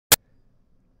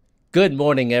Good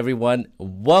morning, everyone.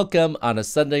 Welcome on a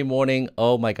Sunday morning.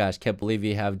 Oh my gosh, can't believe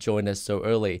you have joined us so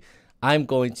early. I'm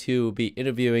going to be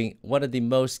interviewing one of the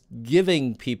most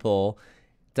giving people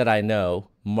that I know,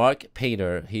 Mark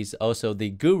Painter. He's also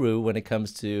the guru when it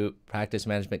comes to practice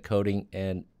management, coding,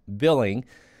 and billing.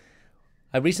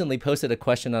 I recently posted a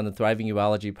question on the Thriving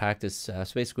Urology Practice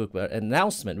Space Group, an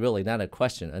announcement, really, not a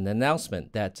question, an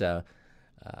announcement that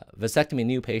vasectomy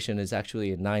new patient is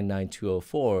actually a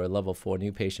 99204, a level 4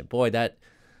 new patient. Boy, that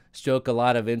struck a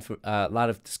lot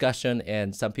of discussion,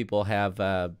 and some people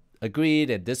have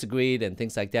agreed and disagreed and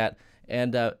things like that.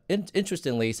 And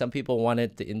interestingly, some people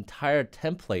wanted the entire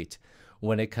template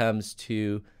when it comes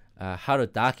to how to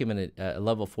document a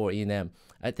level 4 E&M.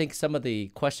 I think some of the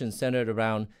questions centered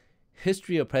around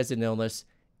history of present illness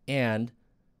and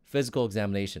physical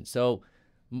examination. So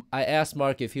I asked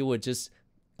Mark if he would just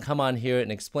come on here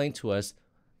and explain to us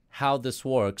how this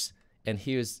works, and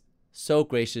he was so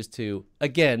gracious to,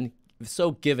 again,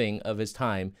 so giving of his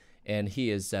time, and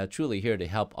he is truly here to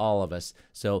help all of us.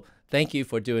 So thank you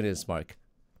for doing this, Mark.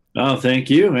 Oh, thank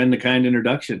you, and the kind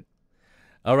introduction.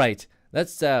 All right,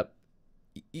 let's I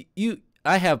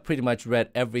have pretty much read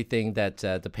everything that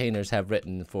the painters have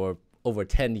written for over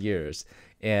 10 years,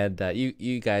 and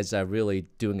you guys are really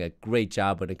doing a great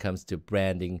job when it comes to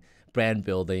branding, brand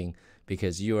building,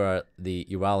 because you are the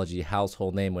urology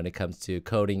household name when it comes to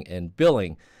coding and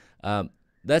billing.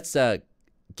 Let's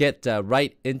get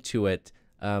right into it.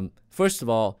 First of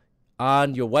all,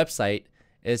 on your website,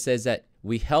 it says that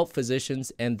we help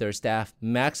physicians and their staff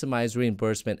maximize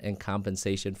reimbursement and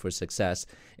compensation for success.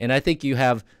 And I think you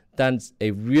have done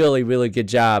a really, really good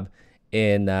job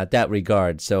in that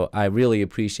regard. So I really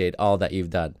appreciate all that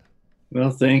you've done.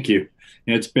 Well, thank you.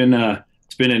 It's been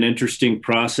an interesting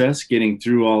process getting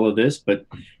through all of this, but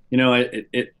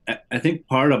I think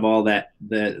part of all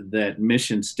that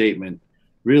mission statement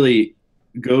really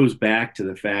goes back to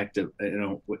the fact of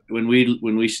when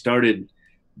we started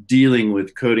dealing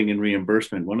with coding and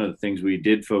reimbursement, one of the things we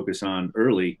did focus on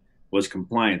early was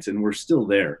compliance, and we're still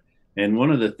there. And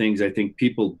one of the things I think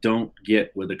people don't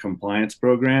get with a compliance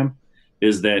program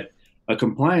is that a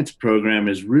compliance program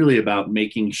is really about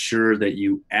making sure that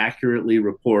you accurately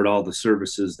report all the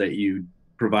services that you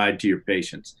provide to your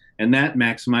patients. And that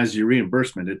maximizes your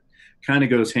reimbursement. It kind of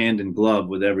goes hand in glove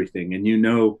with everything.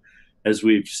 And as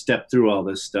we've stepped through all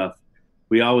this stuff,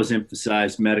 we always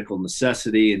emphasize medical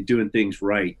necessity and doing things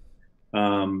right.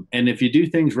 And if you do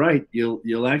things right,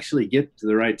 you'll actually get to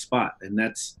the right spot. And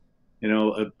that's,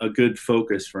 a good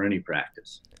focus for any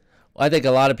practice. I think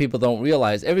a lot of people don't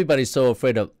realize everybody's so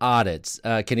afraid of audits.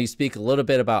 Can you speak a little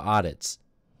bit about audits?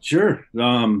 Sure.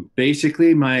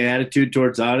 Basically, my attitude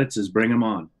towards audits is bring them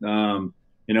on.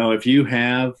 If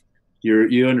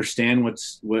you understand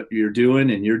what you're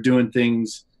doing and you're doing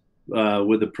things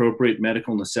with appropriate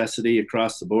medical necessity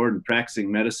across the board and practicing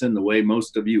medicine the way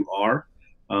most of you are,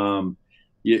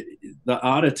 the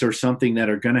audits are something that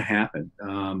are going to happen.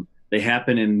 They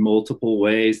happen in multiple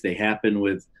ways. They happen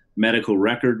with medical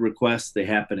record requests. They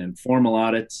happen in formal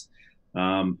audits.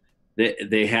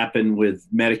 They happen with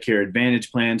Medicare Advantage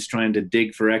plans trying to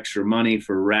dig for extra money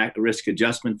for risk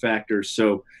adjustment factors.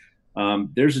 So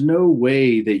there's no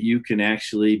way that you can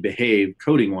actually behave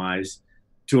coding wise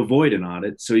to avoid an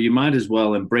audit. So you might as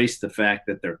well embrace the fact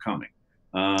that they're coming.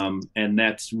 And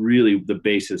that's really the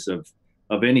basis of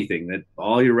anything, that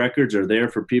all your records are there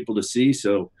for people to see.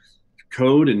 So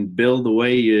code and build the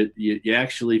way you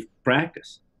actually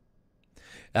practice.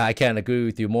 I can't agree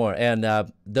with you more. And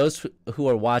those who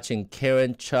are watching,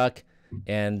 Karen, Chuck,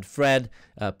 and Fred,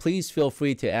 please feel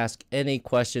free to ask any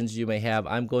questions you may have.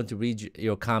 I'm going to read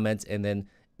your comments, and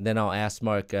then I'll ask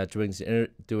Mark during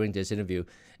this interview.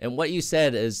 And what you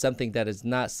said is something that is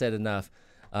not said enough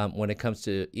when it comes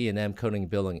to E&M coding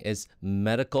and billing. Is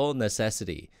medical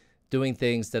necessity, doing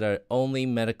things that are only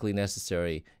medically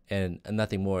necessary and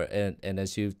nothing more. And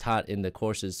as you've taught in the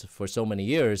courses for so many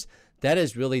years, that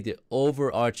is really the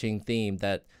overarching theme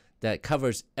that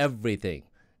covers everything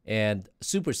and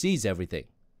supersedes everything.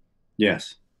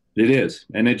 Yes, it is,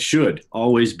 and it should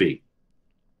always be.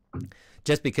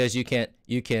 Just because you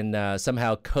can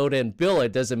somehow code and bill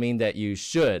it doesn't mean that you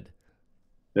should.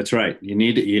 That's right. You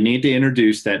need to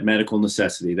introduce that medical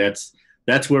necessity.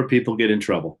 That's where people get in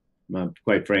trouble,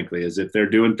 quite frankly, is if they're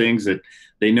doing things that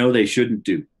they know they shouldn't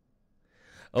do.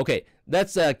 Okay,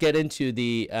 let's get into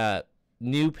the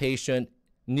new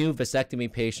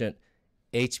vasectomy patient,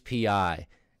 HPI.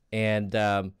 And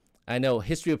I know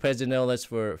history of present illness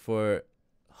for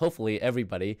hopefully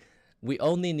everybody. We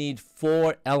only need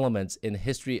 4 elements in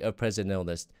history of present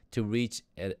illness to reach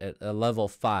a level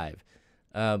 5.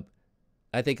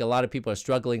 I think a lot of people are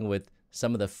struggling with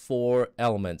some of the 4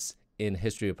 elements in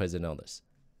history of present illness?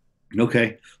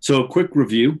 Okay, so a quick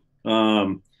review.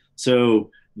 There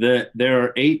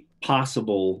are 8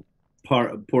 possible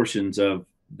portions of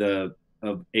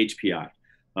HPI: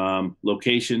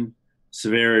 location,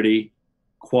 severity,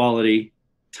 quality,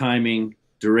 timing,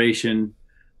 duration.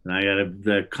 And I got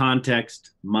the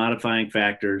context, modifying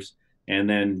factors, and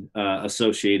then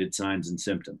associated signs and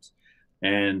symptoms.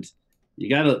 And you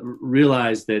got to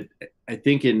realize that I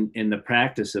think in the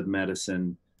practice of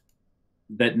medicine,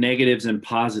 that negatives and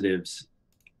positives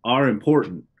are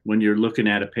important when you're looking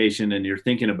at a patient and you're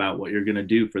thinking about what you're going to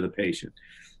do for the patient.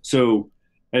 So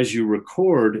as you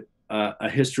record a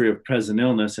history of present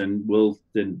illness, and we'll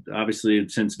then obviously,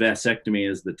 since vasectomy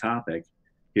is the topic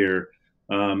here,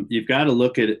 you've got to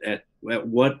look at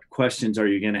what questions are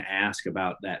you going to ask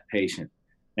about that patient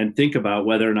and think about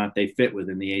whether or not they fit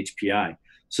within the HPI.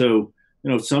 So,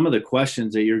 some of the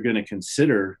questions that you're going to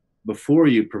consider before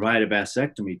you provide a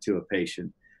vasectomy to a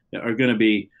patient are going to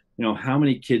be, how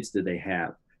many kids do they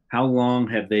have? How long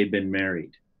have they been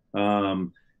married?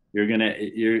 When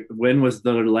was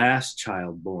their last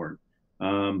child born?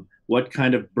 What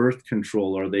kind of birth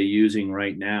control are they using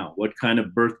right now? What kind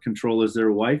of birth control is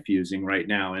their wife using right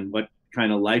now? And what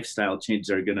kind of lifestyle changes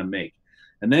are going to make?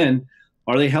 And then,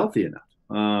 are they healthy enough?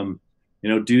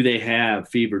 Do they have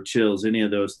fever, chills, any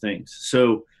of those things?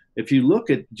 So if you look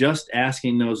at just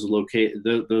asking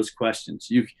those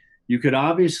questions, you could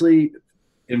obviously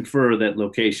infer that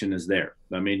location is there.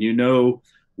 I mean,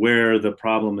 where the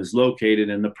problem is located,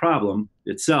 and the problem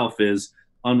itself is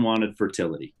unwanted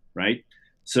fertility, right?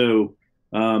 So,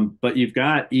 but you've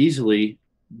got easily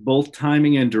both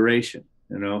timing and duration.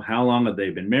 How long have they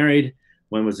been married?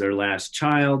 When was their last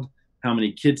child? How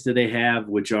many kids do they have?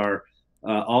 Which are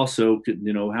also,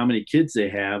 how many kids they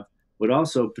have would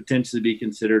also potentially be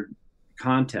considered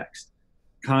context.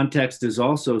 Context is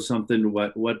also something,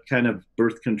 what kind of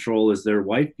birth control is their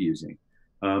wife using?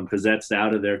 Because that's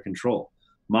out of their control.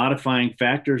 Modifying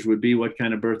factors would be what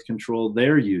kind of birth control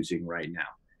they're using right now.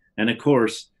 And of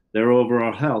course, their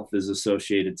overall health is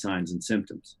associated signs and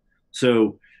symptoms.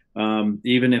 So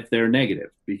even if they're negative,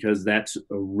 because that's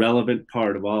a relevant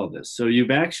part of all of this. So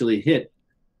you've actually hit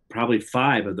probably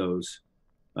 5 of those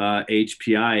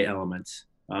HPI elements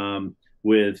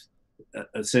with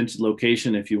essential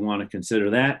location, if you want to consider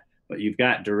that, but you've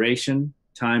got duration,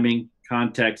 timing,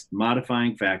 context,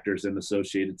 modifying factors, and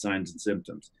associated signs and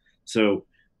symptoms. So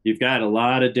you've got a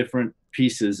lot of different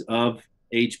pieces of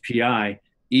HPI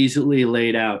easily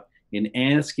laid out in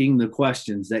asking the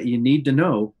questions that you need to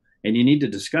know and you need to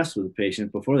discuss with the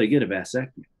patient before they get a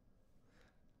vasectomy.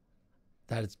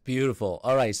 That is beautiful.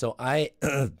 All right, so I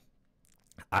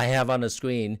have on the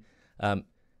screen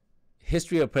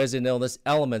history of present illness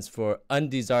elements for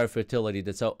undesired fertility.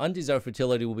 So undesired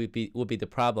fertility will be the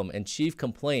problem, and chief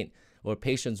complaint or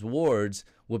patient's words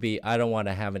will be, I don't want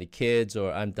to have any kids,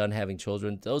 or I'm done having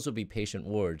children. Those will be patient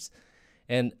words.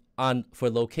 And for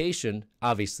location,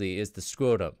 obviously, is the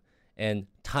scrotum. And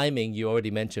timing, you already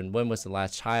mentioned, when was the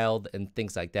last child and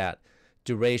things like that.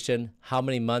 Duration, how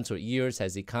many months or years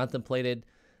has he contemplated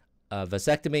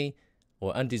vasectomy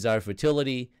or undesired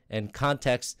fertility? And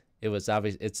context, it's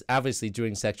obviously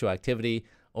during sexual activity.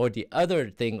 Or the other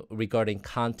thing regarding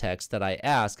context that I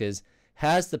ask is,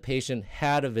 has the patient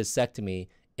had a vasectomy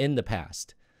in the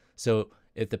past? So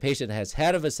if the patient has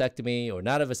had a vasectomy or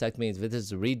not a vasectomy, if this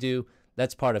is a redo,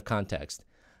 that's part of context.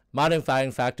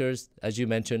 Modifying factors, as you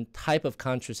mentioned, type of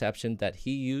contraception that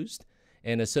he used,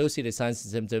 and associated signs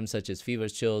and symptoms such as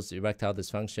fevers, chills, erectile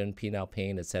dysfunction, penile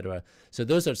pain, etc. So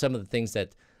those are some of the things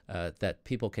that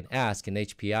people can ask in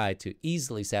HPI to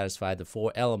easily satisfy the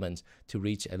 4 elements to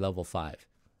reach a level 5.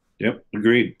 Yep,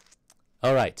 agreed.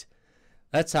 All right.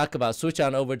 Let's switch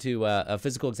on over to a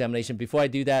physical examination. Before I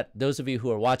do that, those of you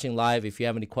who are watching live, if you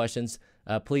have any questions,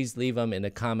 please leave them in the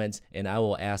comments, and I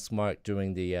will ask Mark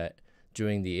during the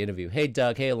interview. Hey,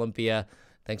 Doug. Hey, Olympia.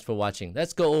 Thanks for watching.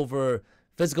 Let's go over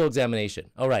physical examination.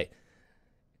 All right.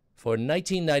 For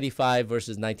 1995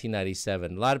 versus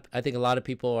 1997, I think a lot of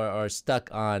people are stuck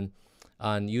on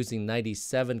using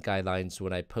 97 guidelines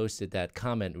when I posted that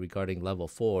comment regarding level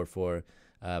 4 for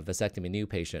vasectomy new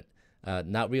patient,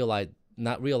 not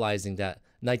realizing that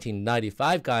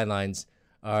 1995 guidelines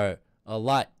are a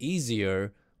lot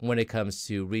easier when it comes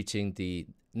to reaching the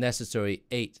necessary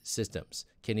 8 systems.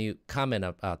 Can you comment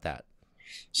about that?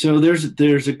 So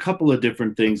there's a couple of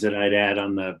different things that I'd add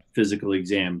on the physical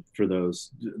exam for those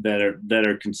that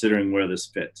are considering where this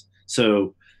fits.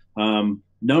 So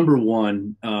number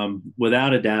one,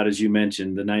 without a doubt, as you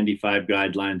mentioned, the 95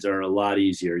 guidelines are a lot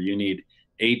easier. You need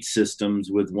 8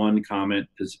 systems with 1 comment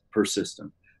per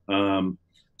system.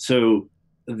 So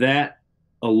that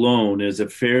alone is a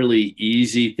fairly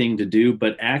easy thing to do,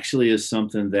 but actually is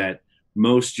something that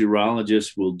most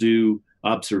urologists will do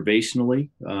observationally.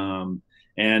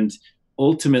 And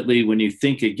ultimately, when you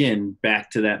think again back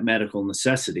to that medical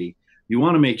necessity, you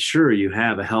want to make sure you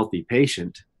have a healthy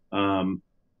patient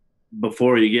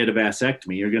before you get a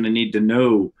vasectomy. You're going to need to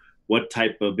know what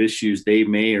type of issues they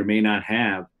may or may not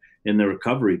have in the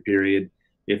recovery period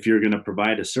if you're going to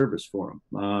provide a service for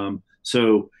them.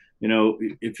 So,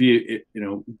 if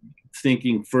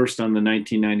thinking first on the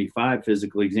 1995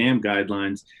 physical exam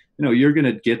guidelines, you're going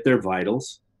to get their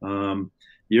vitals.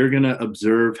 You're going to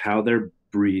observe how they're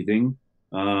breathing.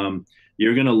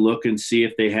 You're going to look and see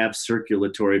if they have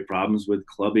circulatory problems with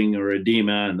clubbing or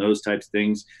edema and those types of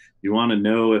things. You want to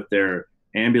know if they're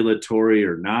ambulatory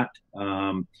or not.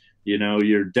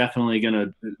 You're definitely going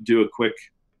to do a quick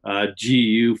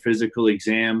GU physical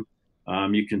exam.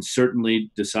 You can certainly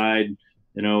decide,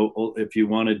 if you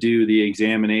want to do the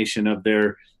examination of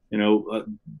their,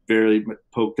 barely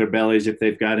poke their bellies if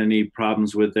they've got any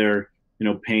problems with their,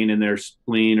 pain in their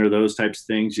spleen or those types of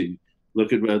things. You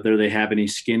look at whether they have any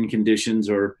skin conditions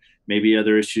or maybe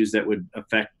other issues that would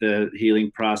affect the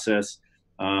healing process.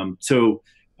 So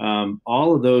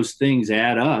all of those things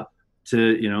add up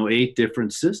to 8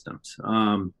 different systems.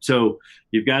 So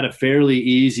you've got a fairly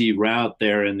easy route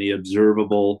there in the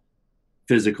observable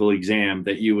physical exam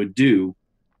that you would do,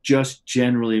 just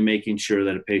generally making sure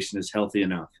that a patient is healthy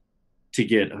enough to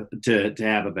get to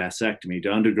have a vasectomy, to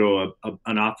undergo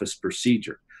an office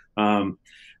procedure.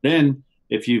 Then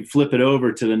if you flip it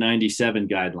over to the 97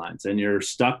 guidelines and you're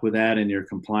stuck with that in your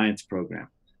compliance program,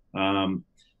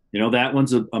 that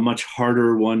one's a much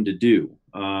harder one to do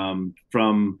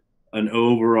from an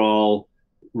overall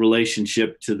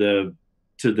relationship to the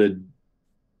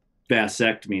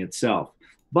vasectomy itself.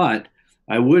 But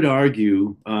I would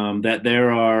argue that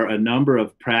there are a number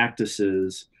of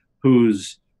practices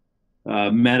whose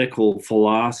medical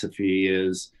philosophy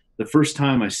is, the first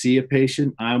time I see a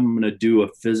patient, I'm going to do a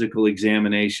physical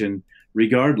examination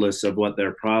regardless of what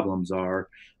their problems are,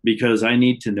 because I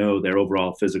need to know their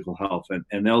overall physical health,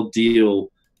 and they'll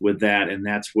deal with that. And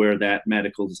that's where that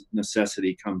medical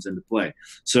necessity comes into play.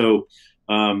 So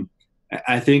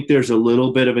I think there's a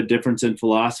little bit of a difference in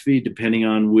philosophy depending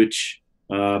on which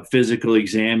physical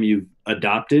exam you've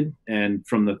adopted. And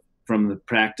from the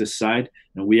practice side,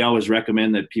 we always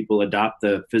recommend that people adopt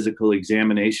the physical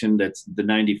examination that's the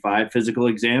 95 physical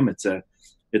exam. It's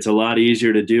a lot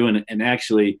easier to do. And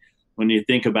actually, when you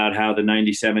think about how the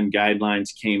 97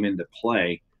 guidelines came into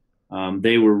play,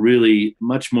 they were really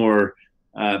much more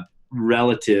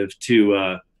relative to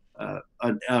a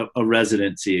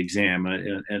residency exam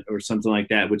or something like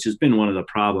that, which has been one of the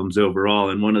problems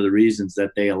overall and one of the reasons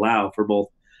that they allow for both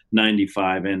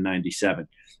 95 and 97.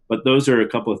 But those are a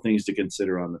couple of things to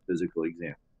consider on the physical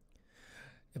exam.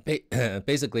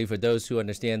 Basically, for those who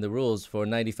understand the rules for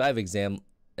 95 exam,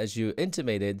 as you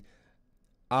intimated,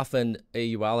 often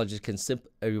a urologist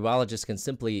can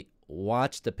simply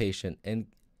watch the patient and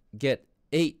get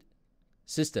 8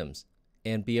 systems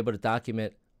and be able to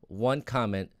document 1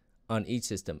 comment on each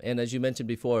system. And as you mentioned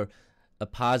before, a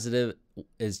positive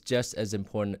is just as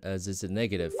important as is a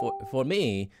negative. For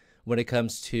me, when it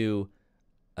comes to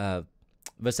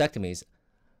vasectomies,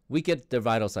 we get their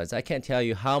vital signs. I can't tell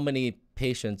you how many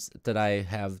patients that I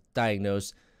have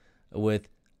diagnosed with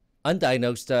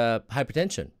undiagnosed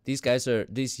hypertension.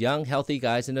 These young, healthy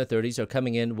guys in their 30s are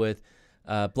coming in with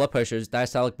blood pressures,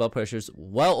 diastolic blood pressures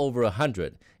well over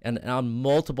 100, and on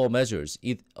multiple measures,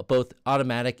 both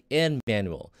automatic and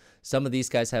manual. Some of these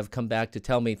guys have come back to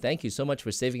tell me, thank you so much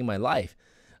for saving my life,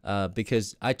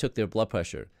 because I took their blood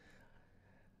pressure.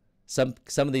 Some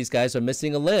of these guys are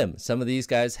missing a limb. Some of these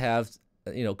guys are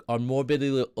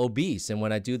morbidly obese. And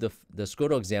when I do the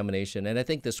scrotal examination, and I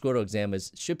think the scrotal exam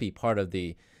should be part of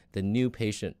the new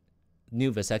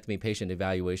vasectomy patient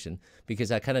evaluation,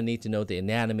 because I kind of need to know the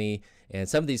anatomy. And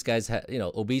some of these guys,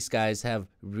 obese guys have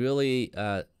really,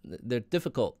 they're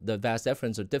difficult. The vas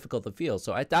efferents are difficult to feel.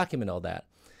 So I document all that.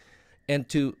 And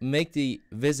to make the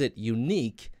visit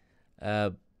unique,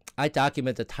 I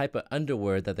document the type of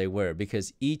underwear that they wear,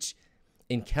 because each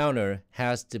encounter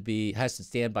has to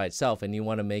stand by itself, and you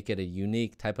want to make it a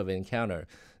unique type of encounter.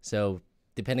 So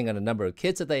depending on the number of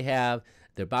kids that they have,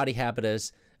 their body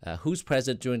habitus, who's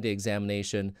present during the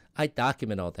examination, I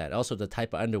document all that. Also the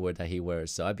type of underwear that he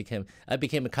wears. So I became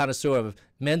a connoisseur of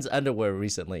men's underwear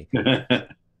recently.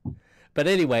 But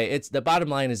anyway, the bottom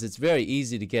line is it's very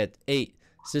easy to get 8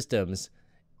 systems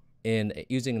in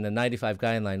using the 95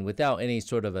 guideline without any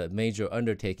sort of a major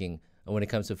undertaking when it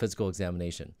comes to physical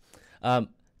examination.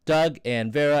 Doug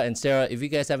and Vera and Sarah, if you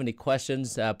guys have any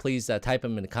questions, please type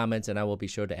them in the comments, and I will be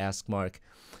sure to ask Mark.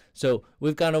 So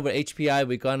we've gone over HPI,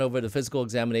 we've gone over the physical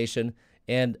examination,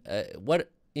 and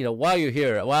while you're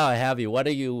here, while I have you, why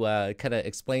don't you kind of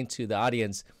explain to the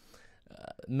audience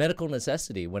medical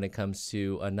necessity when it comes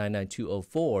to a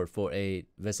 99204 for a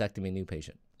vasectomy new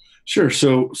patient? Sure.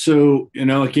 So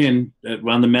again,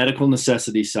 on the medical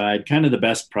necessity side, kind of the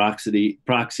best proxy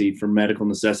for medical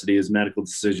necessity is medical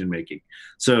decision making.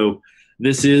 So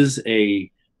this is a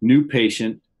new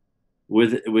patient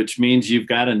which means you've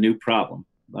got a new problem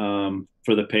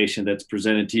for the patient that's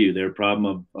presented to you. Their problem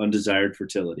of undesired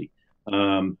fertility.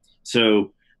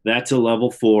 So that's a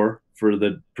level 4 for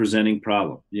the presenting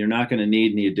problem. You're not going to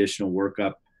need any additional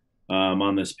workup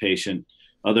on this patient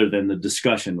other than the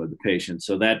discussion with the patient.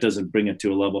 So that doesn't bring it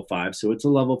to a level 5. So it's a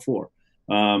level 4.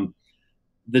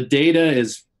 The data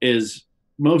is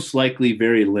most likely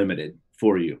very limited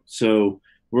for you. So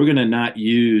we're going to not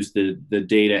use the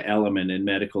data element in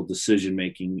medical decision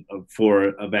making for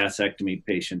a vasectomy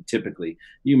patient. Typically,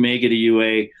 you may get a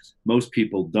UA. Most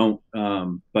people don't.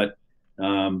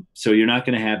 So you're not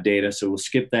going to have data. So we'll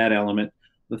skip that element.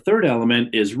 The third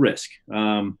element is risk.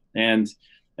 And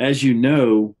as you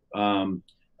know,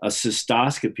 a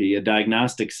cystoscopy, a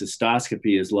diagnostic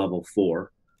cystoscopy is level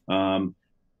 4.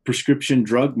 Prescription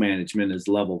drug management is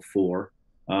level 4.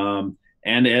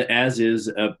 And as is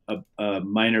a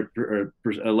minor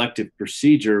elective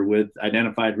procedure with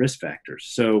identified risk factors.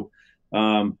 So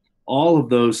all of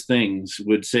those things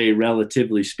would say,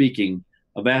 relatively speaking,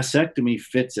 a vasectomy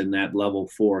fits in that level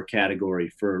 4 category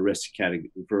for a risk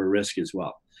as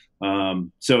well.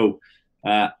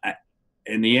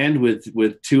 In the end,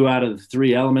 with 2 out of the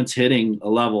 3 elements hitting a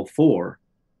level 4,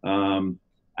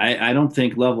 I don't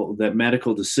think that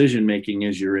medical decision making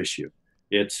is your issue.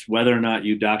 It's whether or not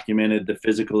you documented the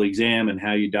physical exam and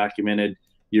how you documented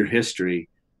your history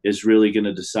is really going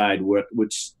to decide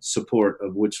which support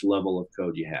of which level of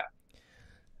code you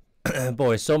have.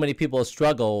 Boy, so many people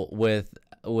struggle with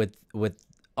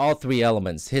all 3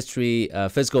 elements: history,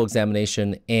 physical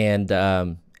examination,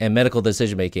 and medical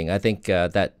decision making. I think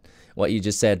that what you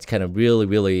just said kind of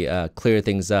really clear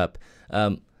things up.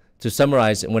 To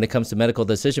summarize, when it comes to medical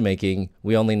decision making,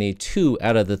 we only need 2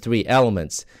 out of the 3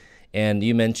 elements. And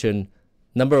you mentioned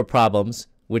number of problems,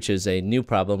 which is a new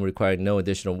problem requiring no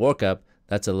additional workup.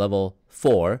 That's a level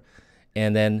 4.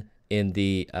 And then in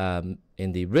the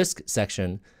risk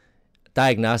section,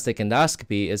 diagnostic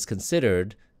endoscopy is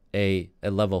considered a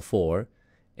level 4,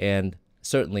 and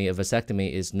certainly a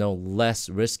vasectomy is no less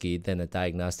risky than a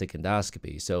diagnostic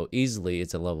endoscopy. So easily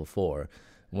it's a level 4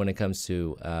 when it comes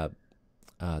to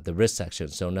the risk section.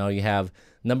 So now you have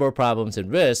number of problems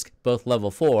and risk, both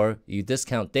level 4. You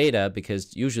discount data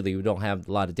because usually we don't have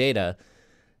a lot of data.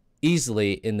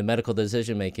 Easily in the medical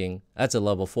decision making, that's a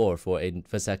level 4 for a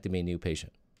vasectomy new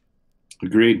patient.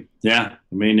 Agreed. Yeah.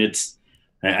 I mean,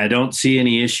 I don't see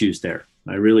any issues there.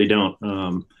 I really don't.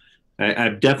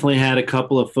 I've definitely had a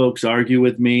couple of folks argue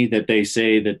with me that they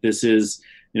say that this is,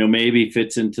 maybe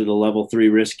fits into the level 3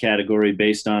 risk category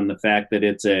based on the fact that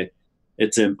it's a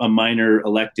minor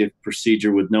elective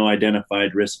procedure with no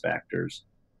identified risk factors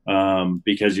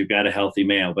because you've got a healthy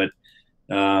male. But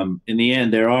in the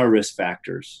end, there are risk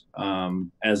factors,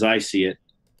 as I see it,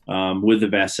 with the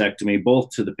vasectomy,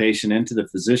 both to the patient and to the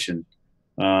physician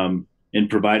in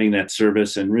providing that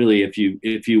service. And really, if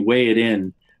you weigh it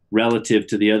in relative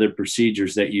to the other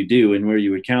procedures that you do and where you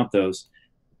would count those,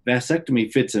 vasectomy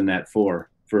fits in that for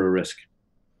a risk.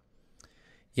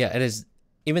 Yeah, it is.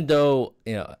 Even though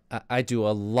I do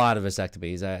a lot of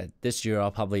vasectomies, this year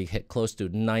I'll probably hit close to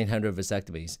 900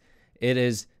 vasectomies. It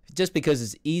is just because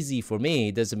it's easy for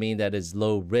me doesn't mean that it's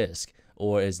low risk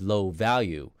or is low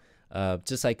value.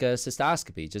 Just like a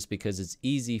cystoscopy, just because it's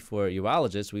easy for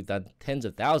urologists, we've done tens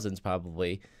of thousands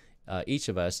probably, each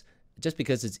of us. Just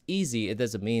because it's easy, it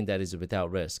doesn't mean that it's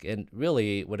without risk. And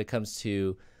really, when it comes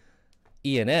to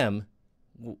E&M,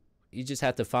 you just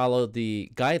have to follow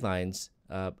the guidelines,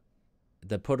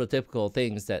 the prototypical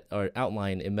things that are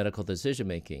outlined in medical decision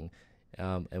making.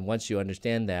 And once you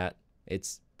understand that,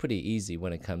 it's pretty easy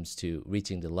when it comes to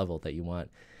reaching the level that you want.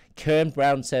 Karen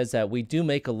Brown says that we do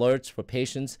make alerts for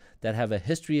patients that have a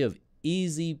history of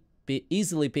easily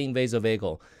being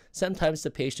vasovagal. Sometimes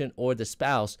the patient or the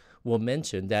spouse will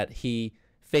mention that he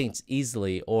faints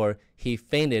easily or he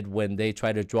fainted when they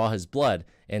try to draw his blood,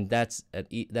 and that's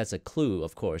a clue,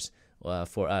 of course,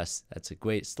 for us. That's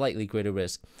a slightly greater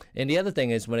risk. And the other thing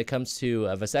is, when it comes to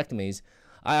vasectomies,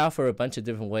 I offer a bunch of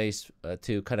different ways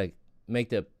to kind of make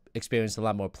the experience a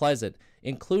lot more pleasant,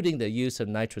 including the use of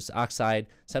nitrous oxide,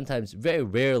 sometimes very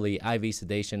rarely IV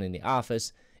sedation in the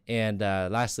office, and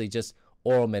lastly, just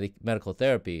oral medical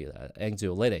therapy,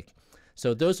 anxiolytic.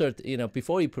 So those are,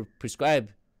 before you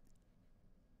prescribe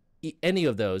any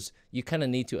of those, you kind of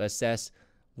need to assess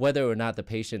whether or not the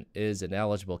patient is an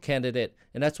eligible candidate.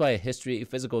 And that's why a history,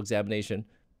 physical examination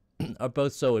are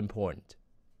both so important.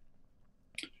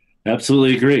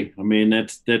 Absolutely agree. I mean,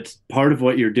 that's part of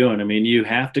what you're doing. I mean, you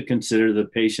have to consider the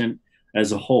patient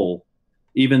as a whole,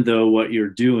 even though what you're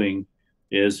doing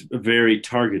is very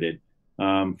targeted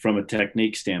from a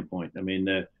technique standpoint. I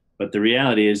mean, but the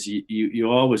reality is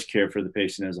you always care for the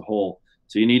patient as a whole.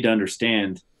 So you need to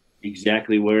understand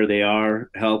exactly where they are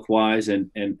health wise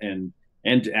and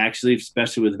actually,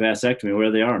 especially with vasectomy,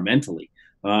 where they are mentally.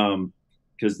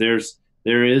 Because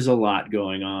there is a lot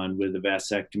going on with the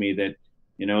vasectomy that,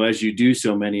 as you do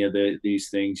so many of these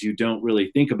things, you don't really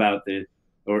think about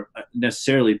or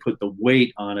necessarily put the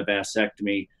weight on a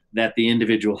vasectomy that the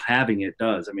individual having it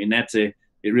does. I mean, it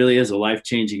really is a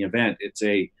life-changing event. It's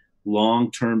a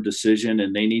long-term decision,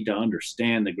 and they need to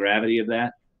understand the gravity of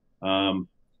that. I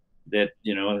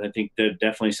think that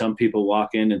definitely some people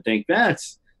walk in and think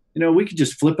we could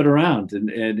just flip it around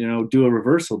and do a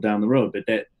reversal down the road, but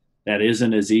that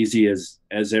isn't as easy as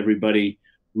everybody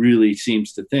really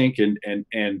seems to think.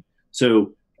 And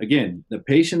so again, the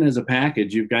patient as a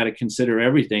package, you've got to consider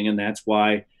everything. And that's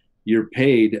why you're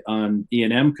paid on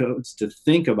E&M codes to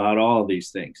think about all of these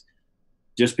things.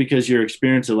 Just because your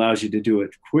experience allows you to do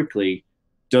it quickly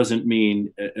doesn't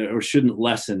mean or shouldn't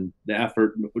lessen the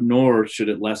effort, nor should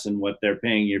it lessen what they're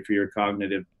paying you for your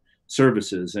cognitive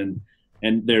services. And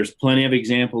there's plenty of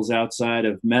examples outside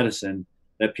of medicine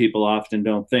that people often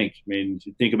don't think. I mean,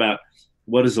 you think about,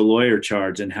 what does a lawyer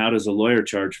charge, and how does a lawyer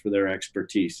charge for their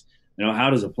expertise? How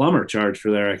does a plumber charge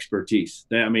for their expertise?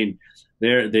 You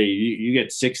get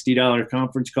 $60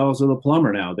 conference calls with a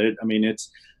plumber now.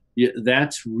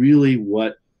 That's really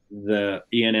what the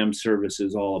E&M service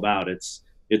is all about. It's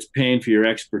paying for your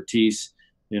expertise,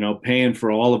 paying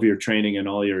for all of your training and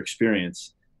all your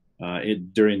experience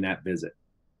during that visit.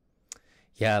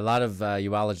 Yeah, a lot of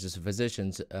urologists and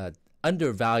physicians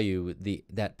undervalue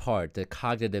that part, the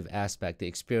cognitive aspect, the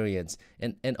experience,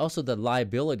 and also the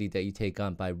liability that you take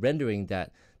on by rendering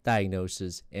that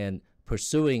diagnosis and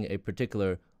pursuing a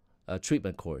particular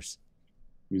treatment course.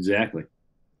 Exactly.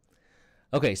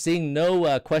 Okay, seeing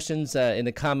no questions in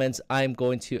the comments, I'm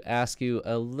going to ask you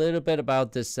a little bit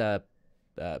about this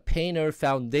Painter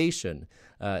Foundation.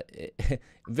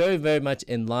 Very, very much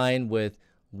in line with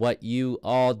what you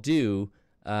all do.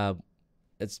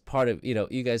 It's part of,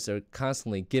 you guys are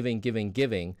constantly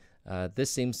giving.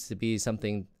 This seems to be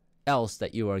something else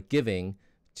that you are giving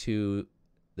to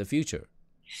the future.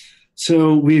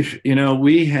 So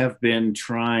we have been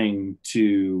trying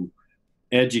to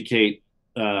educate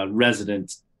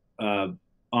residents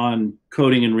on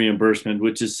coding and reimbursement,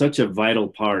 which is such a vital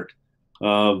part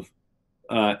of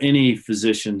any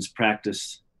physician's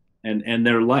practice and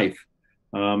their life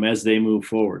as they move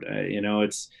forward.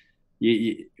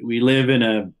 We live in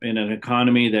an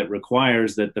economy that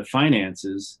requires that the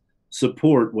finances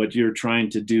support what you're trying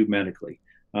to do medically.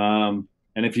 And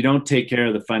if you don't take care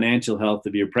of the financial health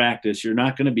of your practice, you're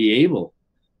not going to be able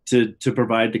to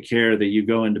provide the care that you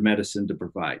go into medicine to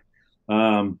provide.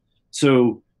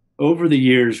 So over the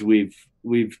years,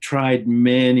 we've tried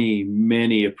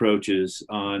many approaches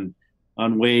on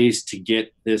ways to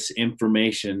get this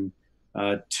information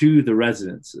to the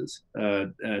residents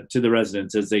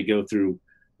as they go through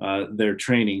their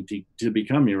training to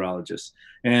become urologists.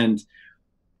 And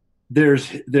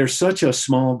there's such a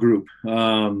small group.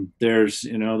 There's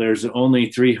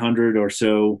only 300 or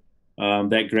so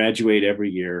that graduate every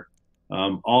year.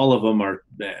 All of them are,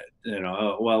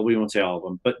 well, we won't say all of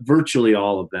them, but virtually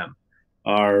all of them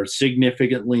are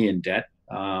significantly in debt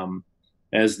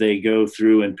as they go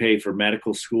through and pay for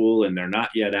medical school, and they're not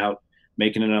yet out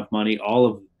making enough money.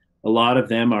 A lot of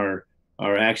them are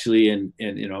actually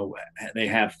they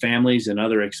have families and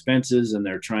other expenses, and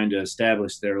they're trying to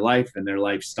establish their life and their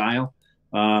lifestyle.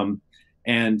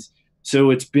 And so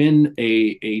it's been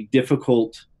a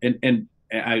difficult, and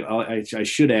I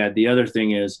should add, the other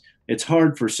thing is, it's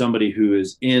hard for somebody who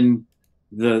is in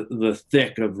the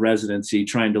thick of residency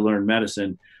trying to learn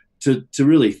medicine to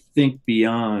really think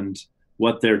beyond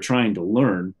what they're trying to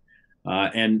learn.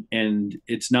 And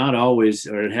it's not always,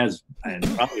 or it has, and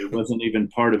probably it wasn't even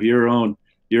part of your own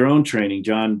training,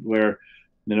 John, where,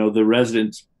 the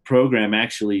residence program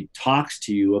actually talks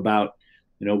to you about,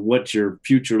 what your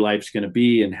future life's going to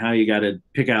be and how you got to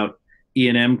pick out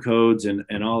E&M codes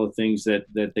and all the things that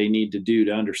they need to do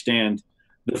to understand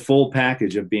the full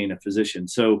package of being a physician.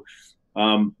 So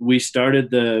we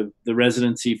started the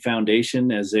Residency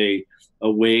Foundation as a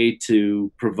a way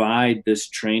to provide this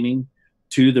training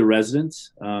to the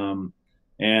residents.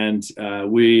 And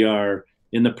we are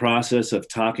in the process of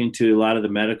talking to a lot of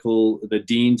the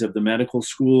deans of the medical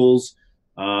schools.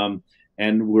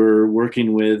 And we're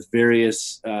working with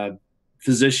various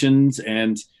physicians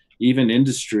and even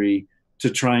industry to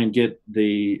try and get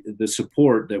the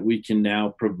support that we can now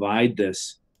provide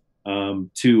this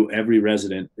to every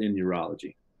resident in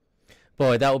urology.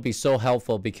 Boy, that would be so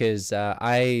helpful because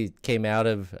I came out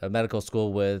of medical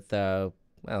school with well,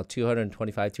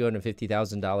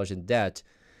 $250,000 in debt,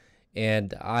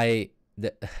 and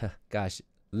gosh,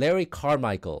 Larry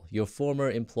Carmichael, your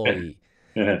former employee,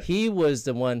 he was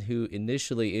the one who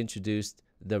initially introduced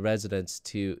the residents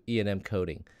to E&M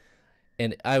coding.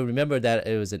 And I remember that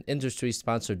it was an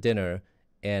industry-sponsored dinner,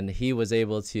 and he was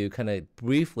able to kind of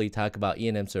briefly talk about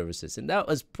E&M services. And that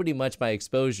was pretty much my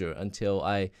exposure until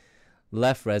I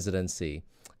left residency.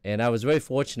 And I was very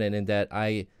fortunate in that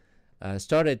I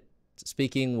started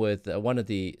speaking with one of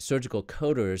the surgical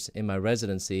coders in my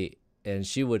residency, and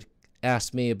she would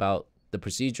ask me about the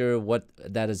procedure, what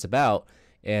that is about.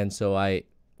 And so I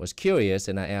was curious,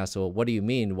 and I asked, well, what do you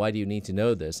mean? Why do you need to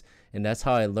know this? And that's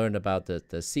how I learned about the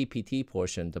CPT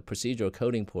portion, the procedural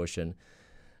coding portion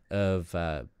of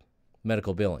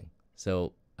medical billing.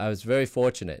 So I was very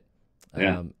fortunate.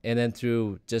 Yeah. And then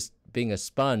through just being a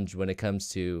sponge when it comes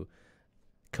to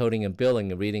coding and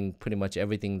billing and reading pretty much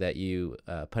everything that you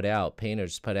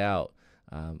painters put out,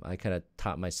 I kind of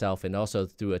taught myself, and also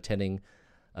through attending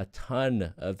a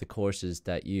ton of the courses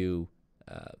that you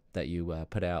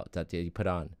put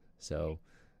on. So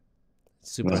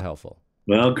super helpful.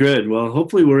 Well, good. Well,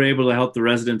 hopefully we're able to help the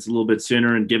residents a little bit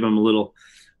sooner and give them a little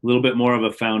bit more of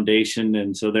a foundation,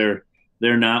 and so they're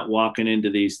not walking into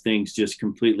these things just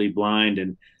completely blind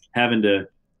and having to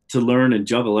learn and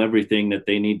juggle everything that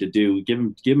they need to do. Give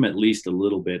them at least a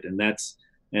little bit, and that's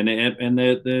and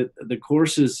the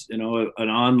course is, you know, an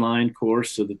online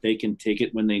course so that they can take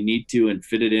it when they need to and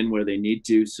fit it in where they need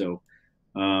to. So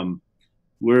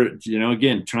we're, you know,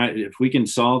 again, trying, if we can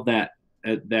solve that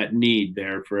need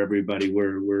there for everybody,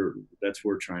 that's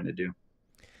what we're trying to do.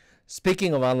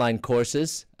 Speaking of online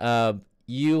courses,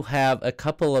 you have a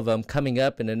couple of them coming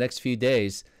up in the next few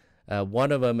days.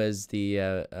 One of them is the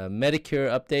Medicare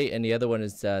update, and the other one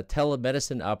is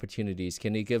telemedicine opportunities.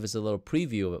 Can you give us a little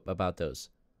preview about those?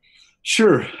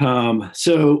 Sure.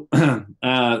 So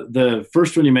the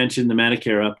first one you mentioned, the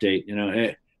Medicare update, you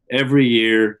know, every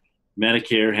year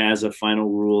Medicare has a final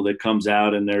rule that comes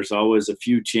out, and there's always a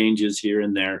few changes here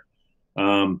and there.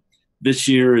 This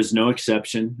year is no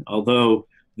exception, although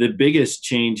the biggest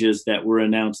changes that were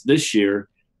announced this year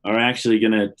are actually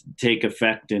going to take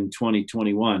effect in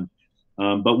 2021.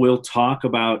 But we'll talk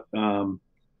about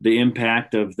the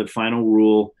impact of the final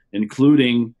rule,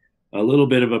 including a little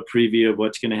bit of a preview of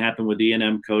what's going to happen with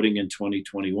E&M coding in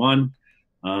 2021.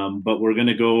 But we're going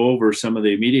to go over some of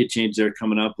the immediate changes that are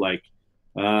coming up, like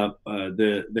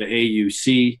the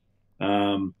AUC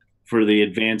for the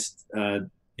advanced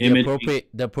imaging,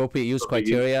 the appropriate use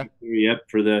criteria. Yep,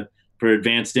 for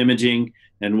advanced imaging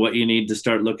and what you need to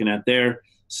start looking at there.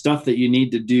 Stuff that you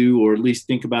need to do, or at least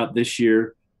think about this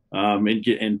year,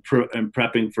 and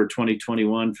prepping for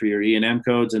 2021 for your E&M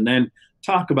codes, and then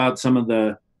talk about some of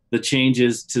the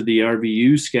changes to the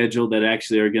RVU schedule that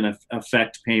actually are going to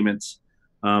affect payments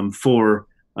for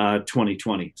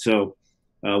 2020. So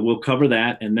we'll cover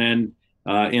that, and then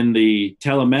in the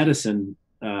telemedicine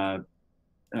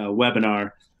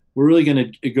webinar, we're really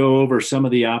going to go over some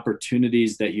of the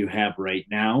opportunities that you have right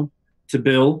now to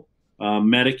bill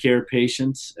Medicare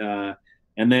patients,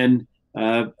 and then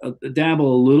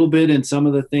dabble a little bit in some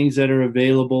of the things that are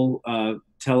available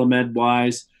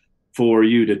telemed-wise for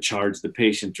you to charge the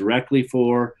patient directly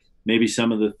for, maybe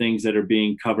some of the things that are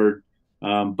being covered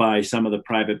by some of the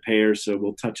private payers. So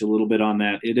we'll touch a little bit on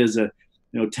that. It is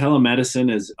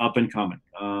telemedicine is up and coming.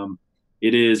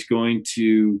 It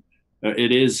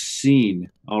is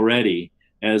seen already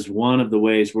as one of the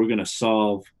ways we're going to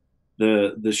solve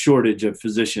the shortage of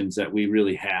physicians that we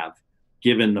really have,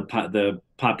 given the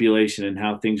population and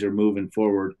how things are moving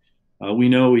forward. We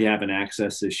know we have an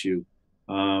access issue.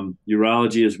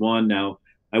 Urology is one. Now,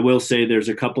 I will say there's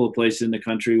a couple of places in the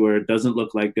country where it doesn't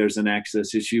look like there's an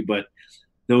access issue, but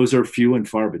those are few and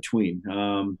far between.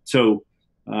 So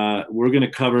we're going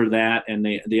to cover that and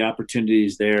the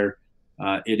opportunities there.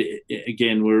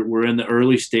 Again, we're in the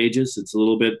early stages. It's a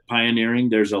little bit pioneering.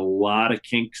 There's a lot of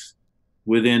kinks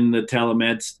within the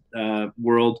telemed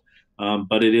world,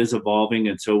 but it is evolving,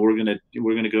 and so we're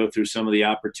gonna go through some of the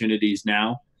opportunities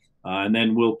now, and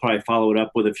then we'll probably follow it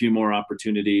up with a few more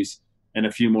opportunities and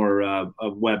a few more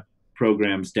web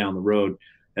programs down the road.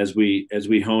 as we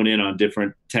hone in on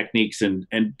different techniques and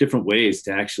different ways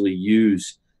to actually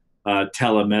use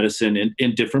telemedicine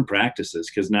in different practices,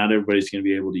 because not everybody's going to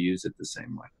be able to use it the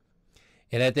same way.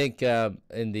 And I think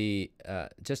in the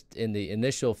just in the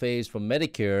initial phase from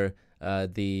Medicare,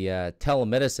 the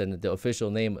telemedicine, the official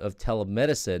name of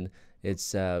telemedicine,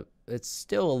 it's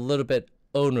still a little bit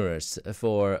onerous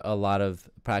for a lot of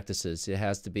practices. It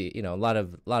has to be, a lot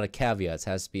of caveats. It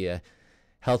has to be a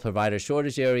health provider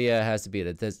shortage area. It has to be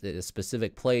at a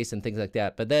specific place and things like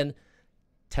that. But then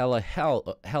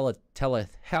telehealth,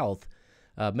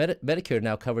 Medicare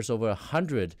now covers over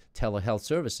 100 telehealth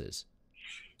services.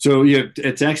 So yeah,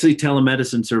 it's actually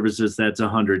telemedicine services. That's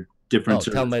 100 different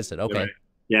services. Telemedicine. Okay. Right.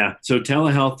 Yeah. So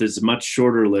telehealth is a much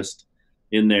shorter list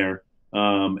in there,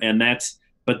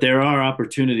 but there are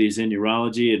opportunities in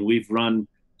urology, and we've run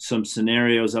some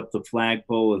scenarios up the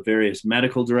flagpole with various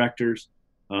medical directors,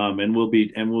 and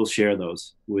we'll share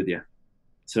those with you.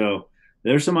 So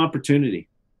there's some opportunity.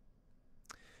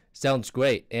 Sounds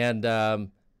great. And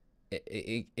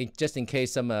just in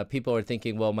case some people are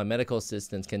thinking, well, my medical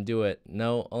assistants can do it.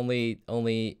 No,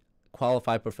 only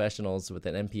qualified professionals with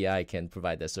an MPI can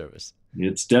provide that service.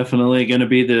 It's definitely going to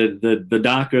be the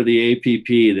doc or the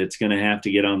APP that's going to have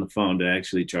to get on the phone to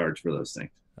actually charge for those things.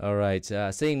 All right.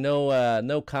 Seeing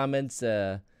no comments,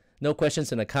 no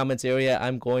questions in the comments area,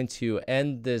 I'm going to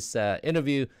end this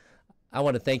interview. I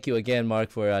want to thank you again,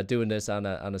 Mark, for doing this on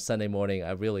a Sunday morning.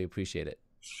 I really appreciate it.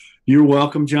 You're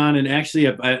welcome, John. And actually,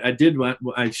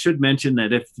 I should mention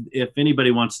that if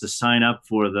anybody wants to sign up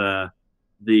for the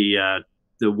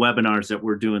webinars that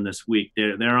we're doing this week,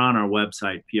 they're on our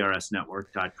website,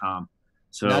 prsnetwork.com.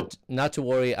 So not to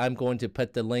worry, I'm going to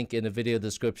put the link in the video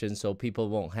description so people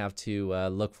won't have to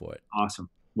look for it. Awesome.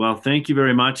 Well, thank you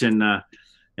very much, and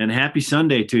happy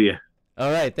Sunday to you.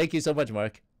 All right. Thank you so much,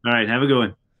 Mark. All right. Have a good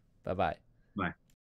one. Bye-bye.